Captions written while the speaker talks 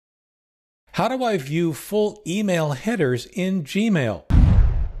How do I view full email headers in Gmail?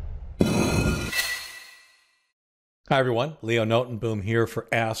 Hi everyone, Leo Notenboom here for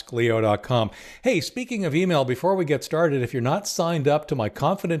askleo.com. Hey, speaking of email, before we get started, if you're not signed up to my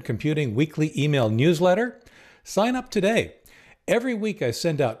Confident Computing weekly email newsletter, sign up today. Every week I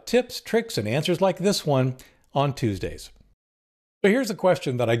send out tips, tricks, and answers like this one on Tuesdays. So here's a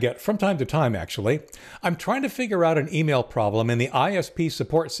question that I get from time to time, actually. I'm trying to figure out an email problem, and the ISP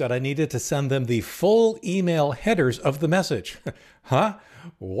support said I needed to send them the full email headers of the message. Huh?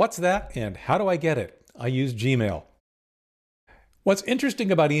 What's that, and how do I get it? I use Gmail. What's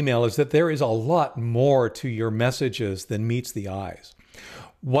interesting about email is that there is a lot more to your messages than meets the eyes.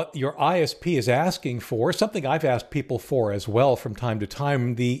 What your ISP is asking for, something I've asked people for as well from time to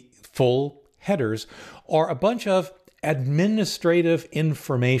time, the full headers, are a bunch of administrative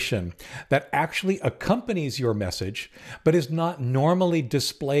information that actually accompanies your message, but is not normally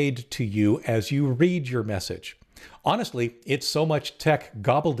displayed to you as you read your message. Honestly, it's so much tech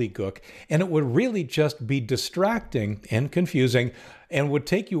gobbledygook, and it would really just be distracting and confusing and would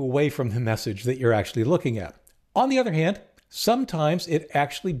take you away from the message that you're actually looking at. On the other hand, sometimes it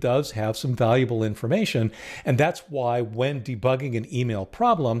actually does have some valuable information, and that's why when debugging an email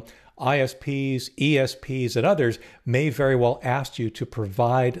problem, ISPs, ESPs, and others may very well ask you to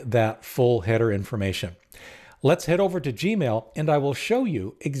provide that full header information. Let's head over to Gmail, and I will show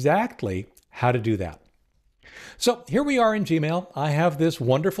you exactly how to do that. So here we are in Gmail. I have this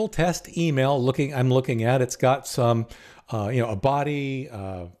wonderful test email I'm looking at. It's got some, a body,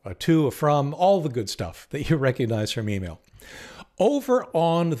 a to, a from, all the good stuff that you recognize from email. Over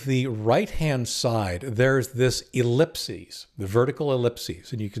on the right-hand side, there's this ellipses, the vertical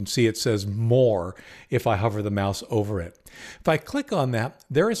ellipses, and you can see it says more if I hover the mouse over it. If I click on that,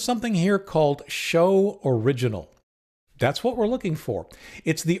 there is something here called Show Original. That's what we're looking for.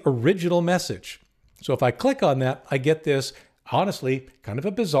 It's the original message. So if I click on that, I get this, honestly, kind of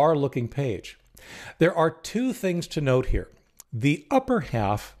a bizarre looking page. There are two things to note here. The upper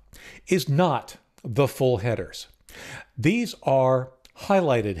half is not the full headers. These are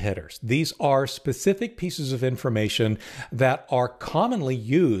highlighted headers. These are specific pieces of information that are commonly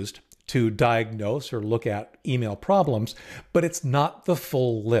used to diagnose or look at email problems, but it's not the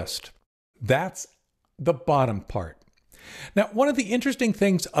full list. That's the bottom part. Now, one of the interesting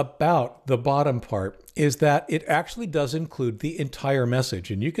things about the bottom part is that it actually does include the entire message.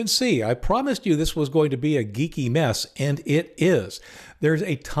 And you can see, I promised you this was going to be a geeky mess, and it is. There's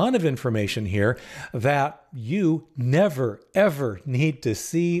a ton of information here that you never, ever need to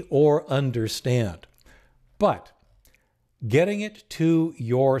see or understand. But getting it to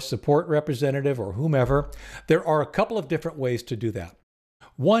your support representative or whomever, there are a couple of different ways to do that.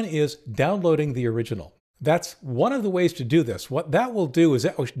 One is downloading the original. That's one of the ways to do this. What that will do is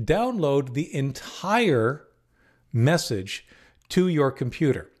that will download the entire message to your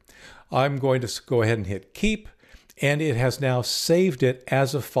computer. I'm going to go ahead and hit keep, and it has now saved it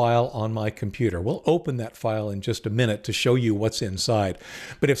as a file on my computer. We'll open that file in just a minute to show you what's inside.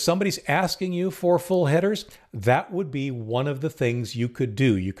 But if somebody's asking you for full headers, that would be one of the things you could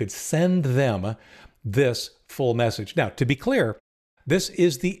do. You could send them this full message. Now, to be clear, this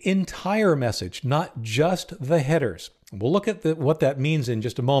is the entire message, not just the headers. We'll look at what that means in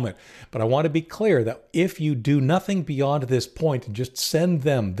just a moment, but I want to be clear that if you do nothing beyond this point and just send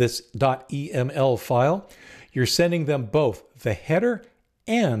them this .eml file, you're sending them both the header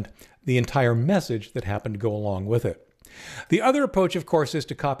and the entire message that happened to go along with it. The other approach, of course, is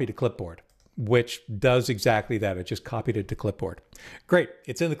to copy to clipboard, which does exactly that. It just copied it to clipboard. Great,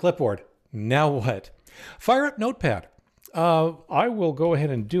 it's in the clipboard. Now what? Fire up Notepad. I will go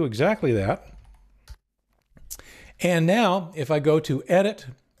ahead and do exactly that. And now if I go to edit,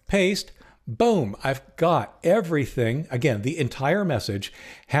 paste, boom, I've got everything. Again, the entire message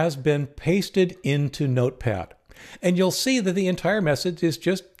has been pasted into Notepad. And you'll see that the entire message is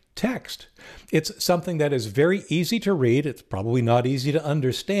just text. It's something that is very easy to read. It's probably not easy to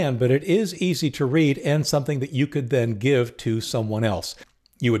understand, but it is easy to read and something that you could then give to someone else.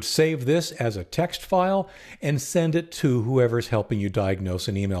 You would save this as a text file and send it to whoever's helping you diagnose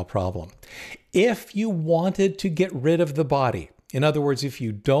an email problem. If you wanted to get rid of the body, in other words, if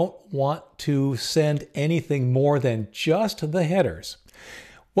you don't want to send anything more than just the headers,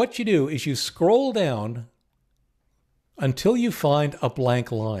 what you do is you scroll down until you find a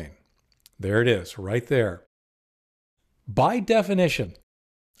blank line. There it is, right there. By definition,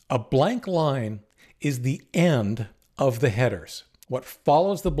 a blank line is the end of the headers. What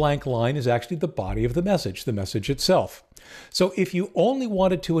follows the blank line is actually the body of the message itself. So if you only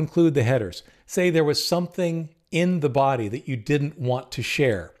wanted to include the headers, say there was something in the body that you didn't want to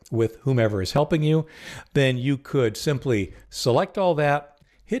share, with whomever is helping you, then you could simply select all that,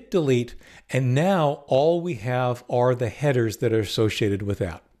 hit delete, and now all we have are the headers that are associated with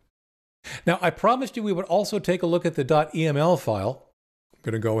that. Now, I promised you we would also take a look at the .eml file. I'm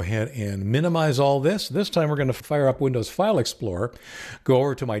going to go ahead and minimize all this. This time we're going to fire up Windows File Explorer, go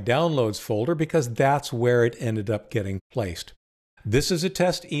over to my Downloads folder because that's where it ended up getting placed. This is a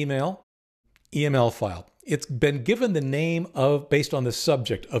test EML file. It's been given the name based on the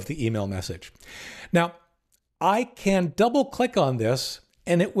subject of the email message. Now, I can double click on this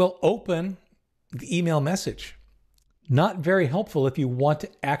and it will open the email message. Not very helpful if you want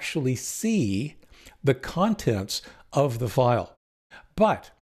to actually see the contents of the file.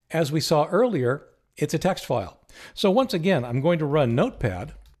 But as we saw earlier, it's a text file. So once again, I'm going to run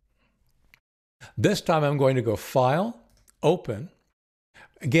Notepad. This time I'm going to go File, Open.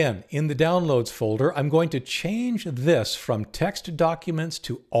 Again, in the Downloads folder, I'm going to change this from text documents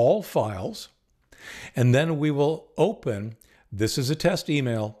to all files. And then we will open, this is a test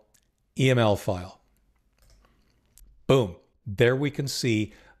EML file. Boom. There we can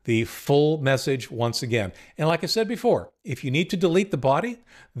see the full message once again. And like I said before, if you need to delete the body,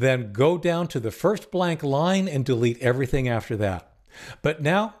 then go down to the first blank line and delete everything after that. But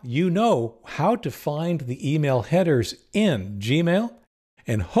now you know how to find the email headers in Gmail,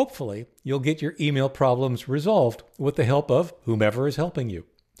 and hopefully you'll get your email problems resolved with the help of whomever is helping you.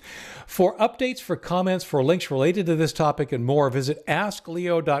 For updates, for comments, for links related to this topic and more, visit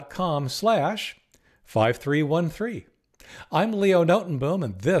askleo.com/5313. I'm Leo Notenboom,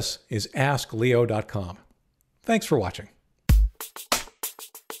 and this is askleo.com. Thanks for watching.